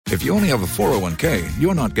If you only have a 401k,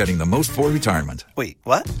 you're not getting the most for retirement. Wait,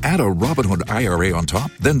 what? Add a Robinhood IRA on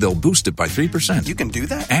top, then they'll boost it by 3%. You can do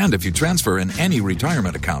that? And if you transfer in any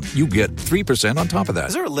retirement account, you get 3% on top of that.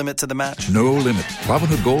 Is there a limit to the match? No limit.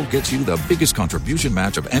 Robinhood Gold gets you the biggest contribution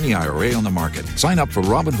match of any IRA on the market. Sign up for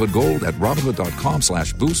Robinhood Gold at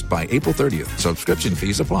Robinhood.com/boost by April 30th. Subscription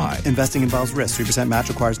fees apply. Investing involves risk. 3% match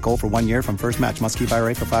requires gold for 1 year from first match. Must keep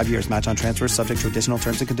IRA for 5 years. Match on transfers subject to additional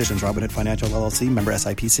terms and conditions. Robinhood Financial LLC, member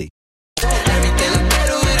SIPC.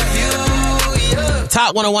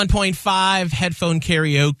 Top 101.5, Headphone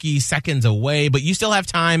Karaoke, seconds away, but you still have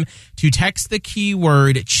time to text the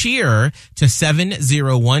keyword cheer to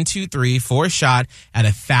 70123 for a shot at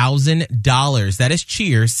 $1,000. That is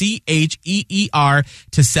cheer, CHEER,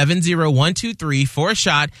 to 70123 for a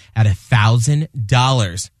shot at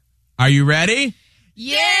 $1,000. Are you ready?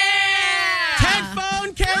 Yeah!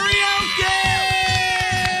 Headphone Karaoke!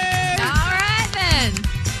 All right, then.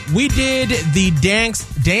 We did the Dance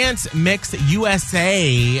Mix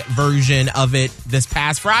USA version of it this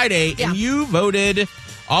past Friday, and you voted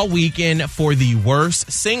all weekend for the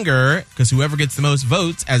worst singer, because whoever gets the most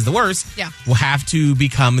votes as the worst will have to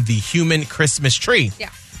become the human Christmas tree. Yeah.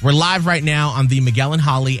 We're live right now on the Miguel and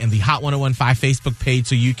Holly and the Hot 101.5 Facebook page,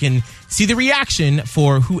 so you can see the reaction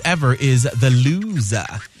for whoever is the loser.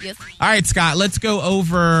 Yes. All right, Scott, let's go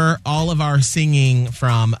over all of our singing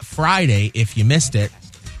from Friday, if you missed it.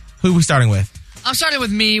 Who are we starting with? I'm starting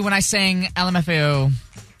with me when I sang LMFAO.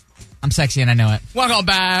 I'm sexy and I know it. Walk on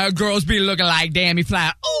by, girls be looking like Dammy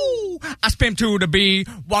Fly. Ooh, I spin to the beat,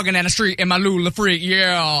 walking down the street in my Lula freak.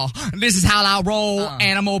 Yeah, this is how I roll.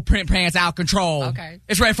 Animal print pants out control. Okay.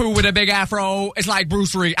 It's Red Food with a big afro. It's like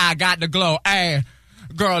Bruce Lee. I got the glow. Hey,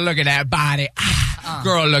 girl, look at that body.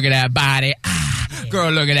 Girl, look at that body.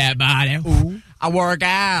 Girl, look at that body. Ooh, I work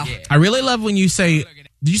out. Yeah. I really love when you say.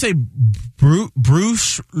 Did you say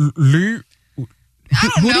Bruce Lee? I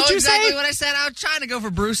don't know did you exactly say? what I said. I was trying to go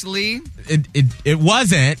for Bruce Lee. It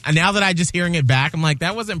wasn't. And now that I just hearing it back, I'm like,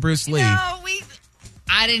 that wasn't Bruce Lee. No,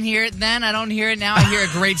 I didn't hear it then. I don't hear it now. I hear a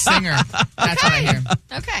great singer. That's what I hear.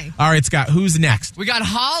 Okay. All right, Scott, who's next? We got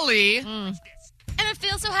Holly. And I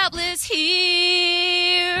feel so helpless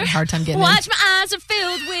here. Hard time getting Watch, my eyes are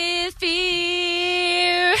filled with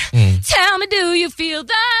fear. Tell me, do you feel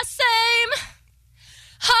the same?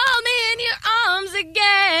 Hold me in your arms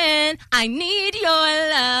again. I need your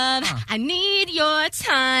love. I need your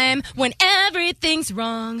time. When everything's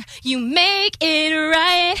wrong, you make it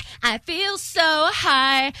right. I feel so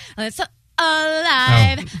high. So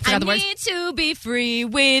alive. I need to be free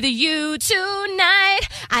with you tonight.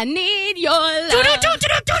 I need your love. That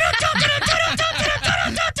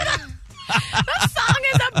song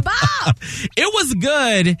is a bop. It was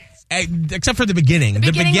good. Except for the beginning. The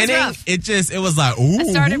beginning was rough. It was like, ooh. I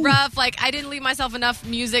started rough. Like, I didn't leave myself enough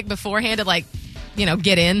music beforehand to,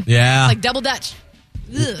 get in. Yeah. Like double Dutch.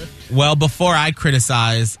 Ugh. Well, before I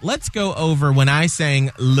criticize, let's go over when I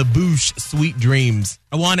sang LaBouche, Sweet Dreams.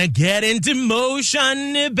 I want to get into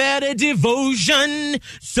motion, better devotion,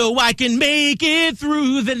 so I can make it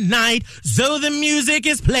through the night. So the music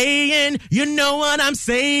is playing, you know what I'm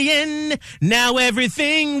saying. Now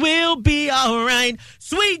everything will be all right.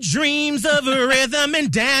 Sweet dreams of rhythm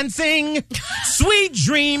and dancing. Sweet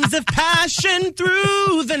dreams of passion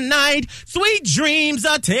through the night. Sweet dreams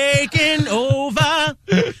are taking over.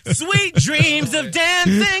 Sweet dreams of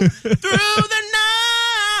dancing through the night.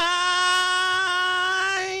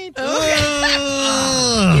 You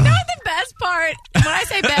know what the best part, when I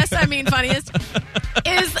say best, I mean funniest,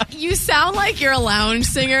 is you sound like you're a lounge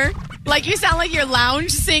singer. Like, you sound like you're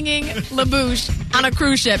lounge singing LaBouche on a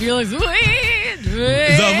cruise ship. You're like, sweet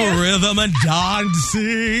dreams of rhythm and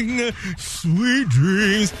dancing, sweet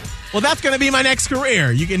dreams. Well, that's going to be my next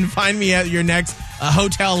career. You can find me at your next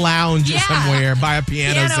hotel lounge somewhere by a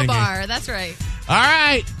piano singing. bar, that's right. All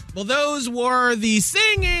right. Well, those were the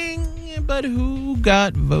singing, but who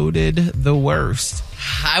got voted the worst?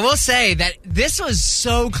 I will say that this was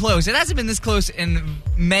so close. It hasn't been this close in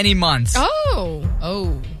many months.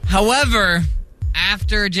 Oh. However,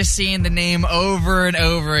 after just seeing the name over and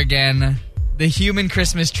over again, the human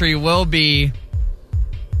Christmas tree will be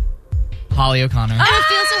Holly O'Connor. I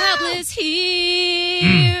feel so helpless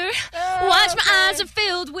here. Watch, my eyes are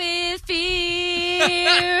filled with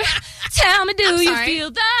fear. Tell me, do you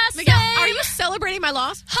feel the same? Miguel, are you celebrating my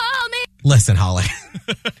loss? Hold me. Listen, Holly.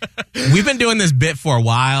 We've been doing this bit for a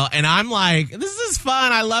while, and I'm like, this is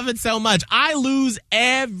fun. I love it so much. I lose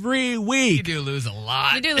every week. You do lose a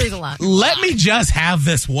lot. You do lose a lot. Let me just have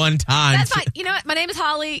this one time. That's fine. You know what? My name is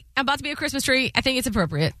Holly. I'm about to be a Christmas tree. I think it's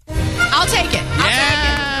appropriate. I'll take it.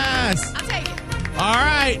 Yes. I'll take it. All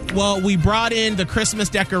right. Well, we brought in the Christmas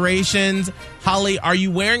decorations. Holly, are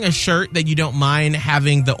you wearing a shirt that you don't mind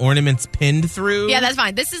having the ornaments pinned through? Yeah, that's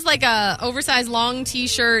fine. This is like a oversized long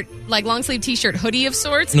t-shirt, like long sleeve t-shirt hoodie of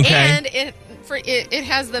sorts. Okay. And it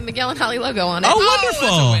has the Miguel and Holly logo on it. Oh, wonderful.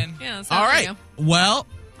 That's a win. Yeah, so All there right. you go. Well,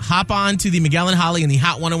 hop on to the Miguel and Holly and the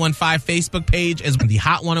Hot 1015 Facebook page as the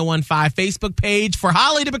Hot 1015 Facebook page for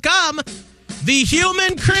Holly to become the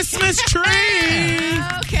human Christmas tree.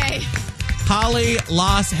 Okay. Holly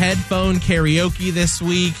lost Headphone Karaoke this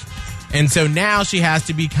week, and so now she has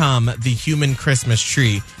to become the human Christmas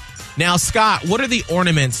tree. Now, Scott, what are the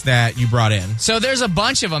ornaments that you brought in? So there's a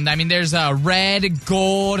bunch of them. I mean, there's red,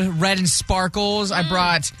 gold, red and sparkles.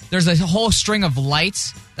 There's a whole string of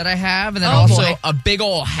lights that I have, and then also a big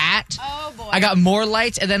old hat. Oh, boy. I got more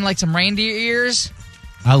lights, and then like some reindeer ears.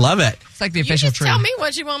 I love it. It's like the You official just tree. tell me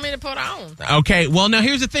what you want me to put on. Okay, well, now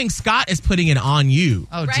here's the thing. Scott is putting it on you.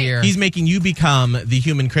 Oh, Right. dear. He's making you become the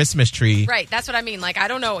human Christmas tree. Right, that's what I mean. Like, I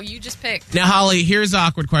don't know. You just pick. Now, Holly, here's an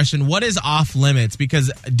awkward question. What is off limits?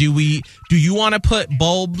 Because do you want to put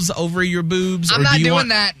bulbs over your boobs? I'm or not do you doing want,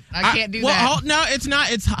 that. I can't do well, that. No, it's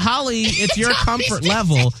not. It's Holly. It's your comfort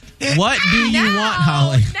level. What do you want,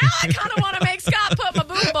 Holly? Now I kind of want to make Scott put my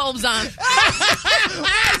boob bulbs on.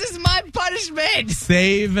 This is my punishment.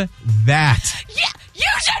 Save that. Yeah, you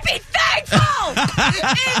should be thankful.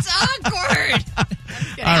 It's awkward.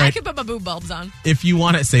 Okay, All right. I can put my boob bulbs on. If you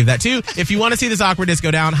want to save that too. If you want to see this awkwardness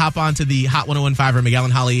go down, hop on to the Hot 1015 or Miguel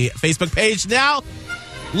and Holly Facebook page now.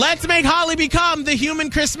 Let's make Holly become the human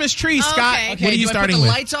Christmas tree. Scott, Okay. what are you do starting I put the with?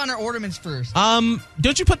 lights on or ornaments first?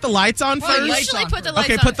 Don't you put the lights on Well, first? lights usually on put the first. lights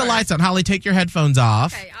Okay, on put the first. lights on. Holly, take your headphones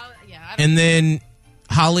off. Okay, And then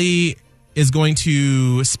Holly is going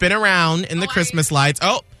to spin around in the Christmas lights.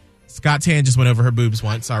 Oh, Scott's hand just went over her boobs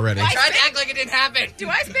once already. Why? Try to act like it didn't happen. Do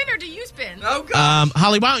I spin or do you spin? Oh, God.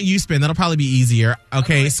 Holly, why don't you spin? That'll probably be easier.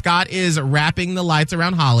 Okay, Scott is wrapping the lights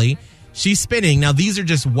around Holly. She's spinning. Now, these are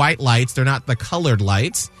just white lights. They're not the colored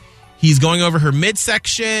lights. He's going over her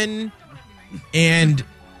midsection, and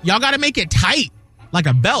y'all got to make it tight, like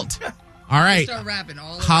a belt. All right. Start wrapping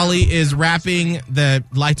all around. Holly is wrapping the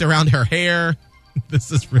lights around her hair.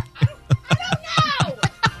 This is really... No!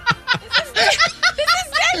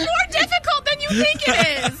 This is more difficult than you think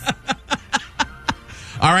it is.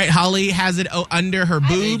 All right, Holly has it under her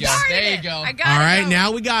boobs. you go. There you Started it. go. I got All it right, going.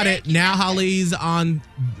 now we got it. Now Holly's on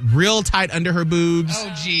real tight under her boobs. Oh,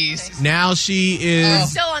 jeez. Now she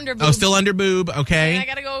is... Still under boob. Oh, still under boob. And I Okay.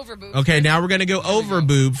 gotta go over boob. Okay, now we're going to go over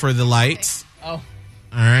boob for the lights. Oh. All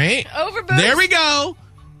right. Over boobs. There we go.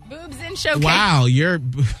 Boobs in showcase. Wow, your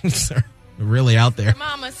boobs are really out there.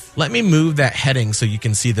 Mamas. Let me move that heading so you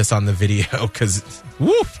can see this on the video because,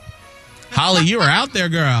 woof. Holly, you are out there,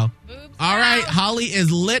 girl. Boobs All right, out. Holly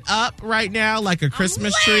is lit up right now like a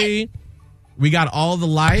Christmas lit. tree. We got all the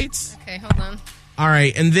lights. Okay, hold on. All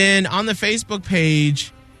right, and then on the Facebook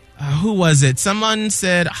page, who was it? Someone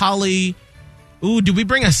said, Holly, ooh, do we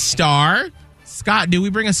bring a star? Scott, do we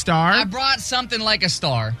bring a I star? brought something like a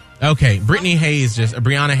star. Okay, Brianna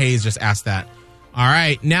Hayes just asked that. All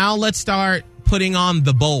right, now let's start putting on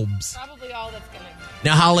the bulbs. Probably all that's gonna.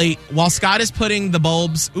 Now, Holly, while Scott is putting the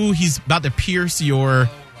bulbs, ooh, he's about to pierce your...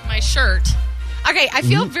 My shirt. Okay, I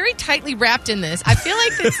feel very tightly wrapped in this. I feel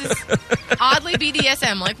like this is oddly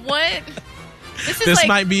BDSM. Like what? This like,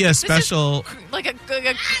 might be a this is special... like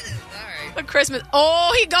a Christmas.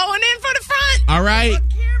 Oh, he going in for the front. All right.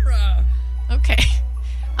 Camera. Okay.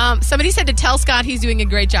 Somebody said to tell Scott he's doing a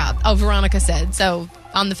great job. Oh, Veronica said so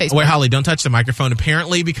on the Facebook. Wait, Holly, don't touch the microphone.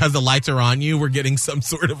 Apparently, because the lights are on you, we're getting some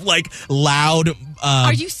sort of like loud...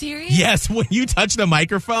 Are you serious? Yes, when you touch the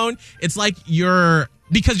microphone, it's like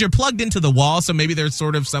because you're plugged into the wall, so maybe there's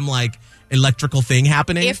sort of some like electrical thing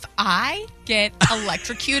happening. If I get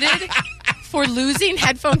electrocuted for losing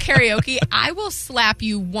Headphone Karaoke, I will slap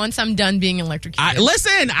you once I'm done being electrocuted.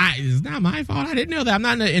 It's not my fault. I didn't know that. I'm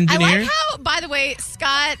not an I engineer. like how, by the way,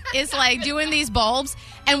 Scott is like doing these bulbs,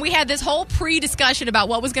 and we had this whole pre-discussion about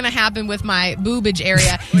what was going to happen with my boobage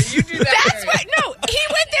area. Well, you do that. That's what. No, he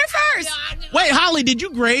went there first. Wait, Holly, did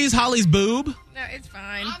you graze Holly's boob? No, it's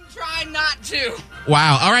fine. I'm trying not to.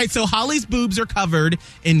 Wow. All right, so Holly's boobs are covered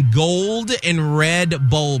in gold and red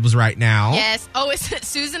bulbs right now. Yes. Oh,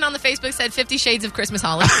 Susan on the Facebook said 50 Shades of Christmas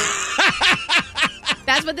Holly.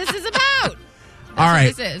 That's what this is about. That's All right.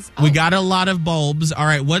 what this is. We Oh. got a lot of bulbs. All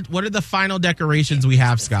right, what are the final decorations we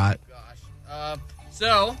have, Scott?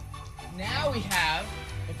 So now we have,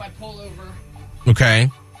 if I pull over, Okay.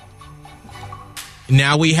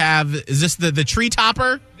 Now we have, is this the tree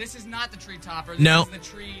topper? this is not the tree topper. This No. is the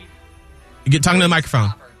tree. Get talking to the microphone.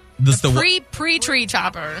 topper. Pre-tree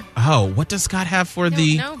topper. Oh, what does Scott have for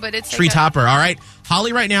the but it's tree topper? All right.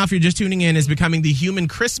 Holly, right now, if you're just tuning in, is becoming the human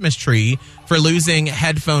Christmas tree for losing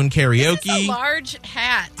Headphone Karaoke. This is a large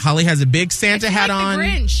hat. Holly has a big Santa hat on. The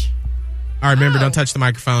Grinch. All right, remember, don't touch the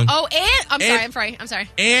microphone. Oh, and I'm sorry.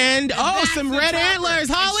 And some red antlers.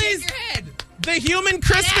 Holly's the human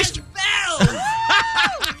Christmas tree.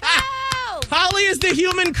 Holly is the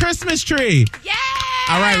human Christmas tree. Yeah.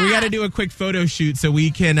 All right, we got to do a quick photo shoot so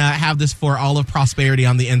we can have this for all of prosperity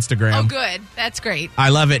on the Instagram. Oh, good. That's great. I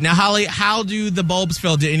love it. Now, Holly, how do the bulbs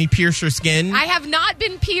feel? Did any pierce your skin? I have not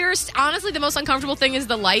been pierced. Honestly, the most uncomfortable thing is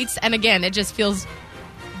the lights. And again, it just feels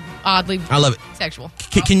oddly sexual.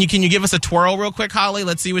 Can you give us a twirl real quick, Holly?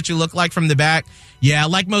 Let's see what you look like from the back. Yeah,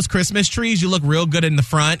 like most Christmas trees, you look real good in the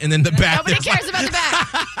front, and then the back. Nobody cares about the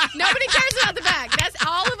back. Nobody cares about the back. That's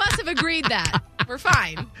all of us have agreed that. We're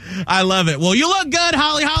fine. I love it. Well, you look good,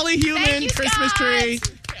 Holly. Holly, human Thank you, Christmas Scott. tree.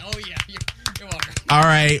 Oh, yeah. You're welcome. All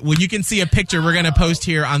right. Well, you can see a picture we're going to post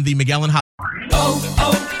here on the Miguel and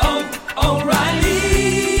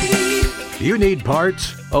O'Reilly. You need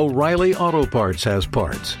parts? O'Reilly Auto Parts has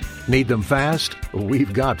parts. Need them fast?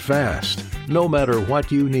 We've got fast. No matter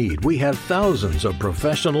what you need, we have thousands of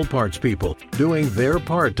professional parts people doing their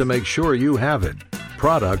part to make sure you have it.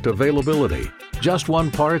 Product availability. Just one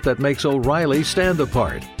part that makes O'Reilly stand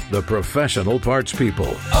apart. The professional parts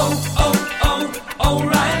people.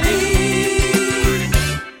 O'Reilly.